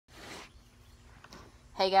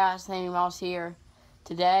Hey guys, Nathaniel Moss here.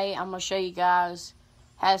 Today I'm going to show you guys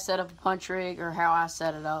how to set up a punch rig, or how I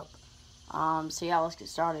set it up. So yeah, let's get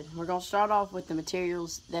started. We're going to start off with the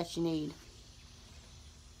materials that you need.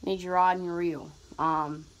 You need your rod and your reel.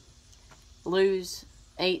 Lew's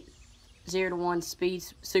 8-0-1 speed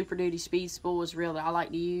Super Duty speed spool is the reel that I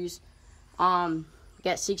like to use. Got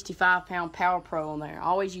 65-pound Power Pro on there.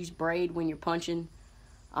 Always use braid when you're punching.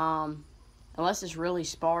 Unless it's really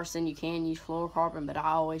sparse, then you can use fluorocarbon, but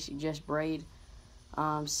I always suggest braid.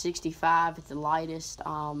 65 at the lightest,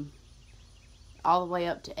 all the way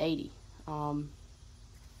up to 80. So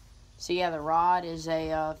yeah, the rod is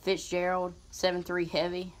a Fitzgerald 7.3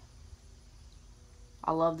 heavy.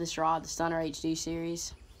 I love this rod, the Stunner HD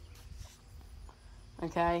series.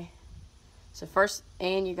 Okay, so first,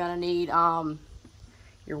 and you're gonna need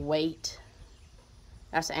your weight.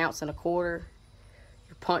 That's 1.25 ounces.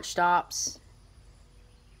 Your punch stops,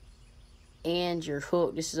 and your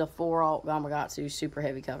hook. This is a 4-aught Gamakatsu super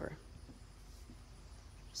heavy cover.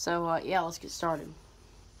 So yeah, let's get started.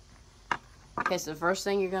 Okay, so the first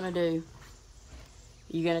thing you're gonna do,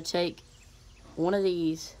 you're gonna take one of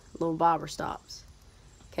these little bobber stops.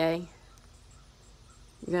 Okay,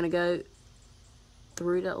 you're gonna go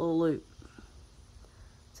through that little loop.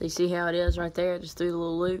 So you see how it is right there, just through the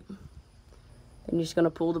little loop. And you're just gonna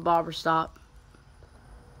pull the bobber stop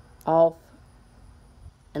off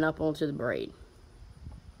and up onto the braid.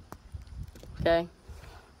 Okay,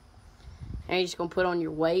 and you're just gonna put on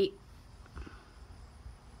your weight.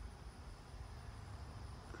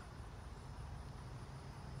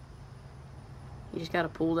 You just gotta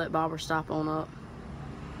pull that bobber stop on up.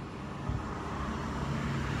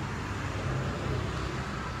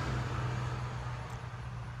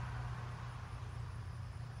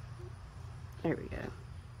 There we go.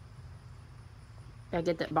 Gotta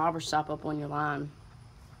get that bobber stop up on your line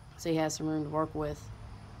so you have some room to work with.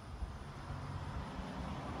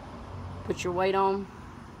 Put your weight on.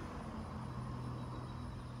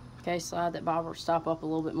 Okay, slide that bobber stop up a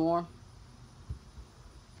little bit more.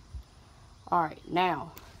 Alright,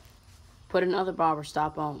 now put another bobber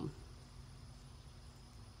stop on.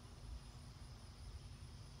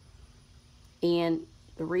 And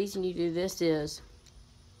the reason you do this is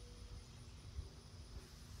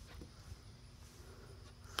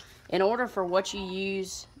in order for what you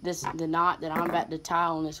use, the knot that I'm about to tie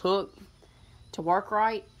on this hook to work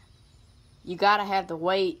right, you gotta have the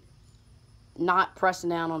weight not pressing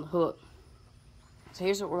down on the hook. So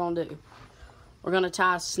here's what we're gonna do. We're gonna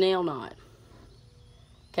tie a snail knot.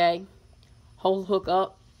 Okay? Hold the hook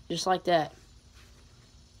up just like that.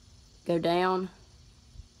 Go down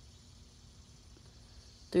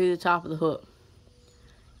through the top of the hook.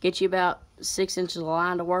 Get you about 6 inches of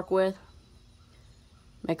line to work with.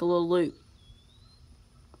 Make a little loop.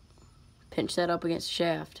 Pinch that up against the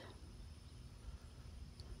shaft.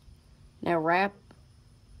 Now wrap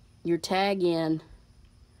your tag in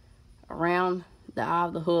around the eye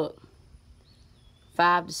of the hook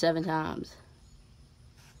 5 to 7 times.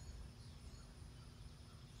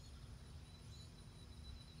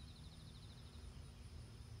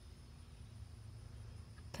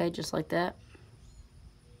 Okay, just like that.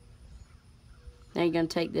 Now you're going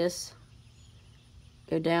to take this,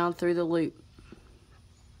 go down through the loop,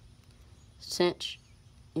 cinch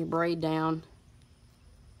your braid down,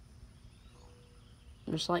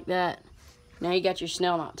 just like that. Now you got your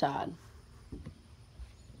snail knot tied.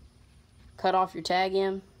 Cut off your tag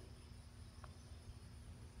end.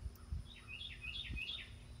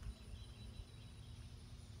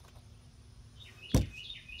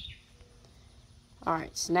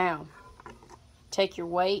 Alright, so now take your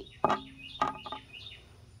weight and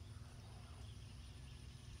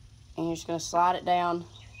you're just going to slide it down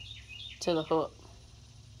to the hook.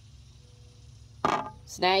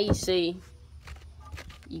 So now you see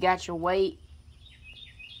you got your weight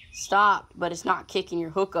stopped, but it's not kicking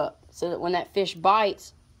your hook up, so that when that fish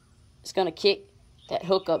bites, it's going to kick that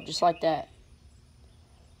hook up just like that.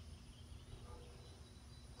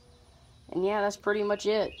 And yeah, that's pretty much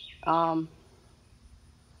it.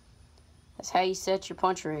 That's how you set your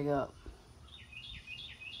punch rig up.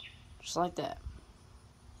 Just like that.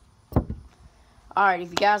 Alright, if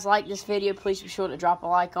you guys like this video, please be sure to drop a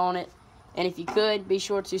like on it. And if you could, be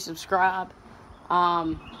sure to subscribe.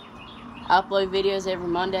 I upload videos every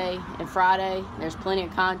Monday and Friday. There's plenty of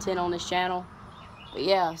content on this channel. But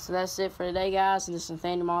yeah, so that's it for today, guys. And this is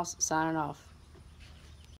Nathaniel Moss signing off.